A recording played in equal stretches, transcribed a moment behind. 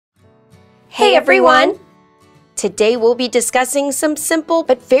Hey everyone! Today we'll be discussing some simple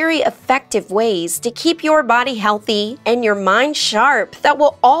but very effective ways to keep your body healthy and your mind sharp that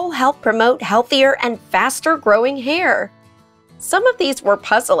will all help promote healthier and faster growing hair. Some of these were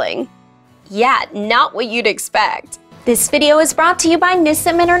puzzling. Yeah, not what you'd expect. This video is brought to you by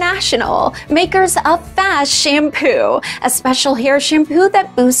Nissim International, makers of Fast Shampoo, a special hair shampoo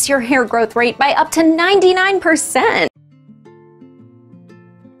that boosts your hair growth rate by up to 99%.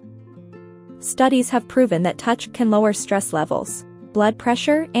 Studies have proven that touch can lower stress levels, blood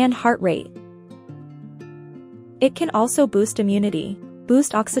pressure, and heart rate. It can also boost immunity,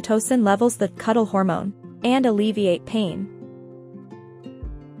 boost oxytocin levels, the cuddle hormone, and alleviate pain.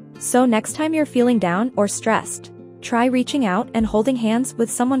 So next time you're feeling down or stressed, try reaching out and holding hands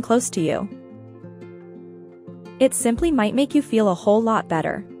with someone close to you. It simply might make you feel a whole lot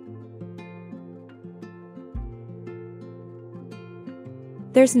better.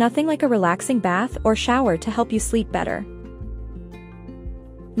 There's nothing like a relaxing bath or shower to help you sleep better.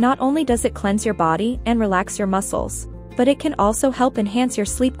 Not only does it cleanse your body and relax your muscles, but it can also help enhance your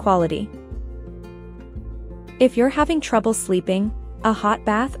sleep quality. If you're having trouble sleeping, a hot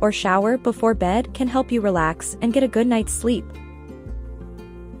bath or shower before bed can help you relax and get a good night's sleep.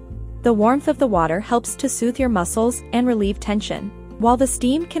 The warmth of the water helps to soothe your muscles and relieve tension, while the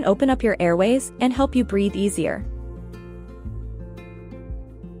steam can open up your airways and help you breathe easier.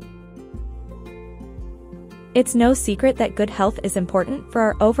 It's no secret that good health is important for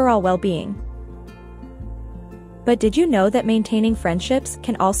our overall well-being. But did you know that maintaining friendships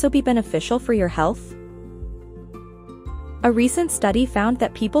can also be beneficial for your health? A recent study found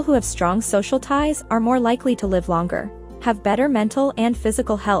that people who have strong social ties are more likely to live longer, have better mental and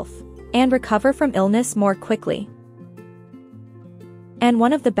physical health, and recover from illness more quickly. And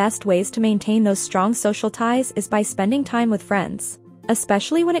one of the best ways to maintain those strong social ties is by spending time with friends,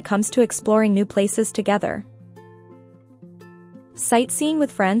 especially when it comes to exploring new places together. Sightseeing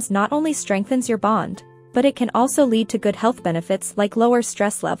with friends not only strengthens your bond, but it can also lead to good health benefits like lower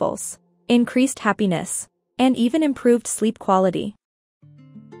stress levels, increased happiness, and even improved sleep quality.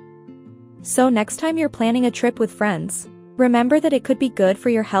 So next time you're planning a trip with friends, remember that it could be good for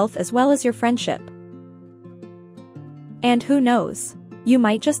your health as well as your friendship. And who knows, you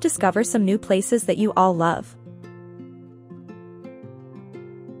might just discover some new places that you all love.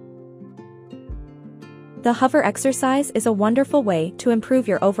 The hover exercise is a wonderful way to improve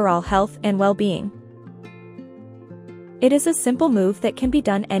your overall health and well-being. It is a simple move that can be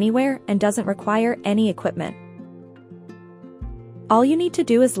done anywhere and doesn't require any equipment. All you need to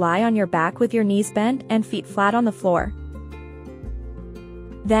do is lie on your back with your knees bent and feet flat on the floor.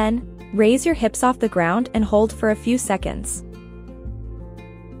 Then, raise your hips off the ground and hold for a few seconds.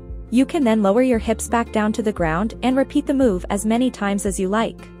 You can then lower your hips back down to the ground and repeat the move as many times as you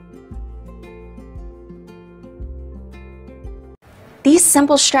like. These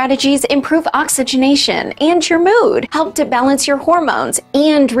simple strategies improve oxygenation and your mood, help to balance your hormones,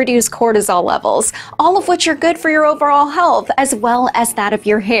 and reduce cortisol levels, all of which are good for your overall health as well as that of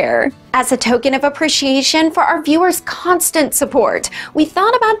your hair. As a token of appreciation for our viewers' constant support, we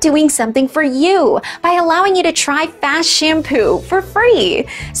thought about doing something for you by allowing you to try Fast Shampoo for free.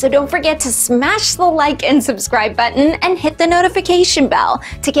 So don't forget to smash the like and subscribe button and hit the notification bell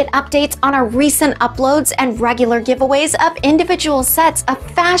to get updates on our recent uploads and regular giveaways of individual sets of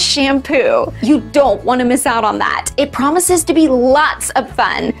Fast Shampoo. You don't want to miss out on that. It promises to be lots of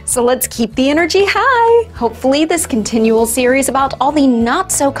fun, so let's keep the energy high. Hopefully this continual series about all the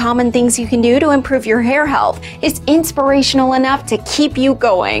not so common things you can do to improve your hair health is inspirational enough to keep you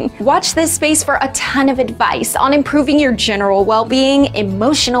going. Watch this space for a ton of advice on improving your general well-being,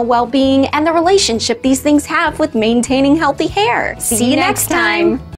 emotional well-being, and the relationship these things have with maintaining healthy hair. See you next time.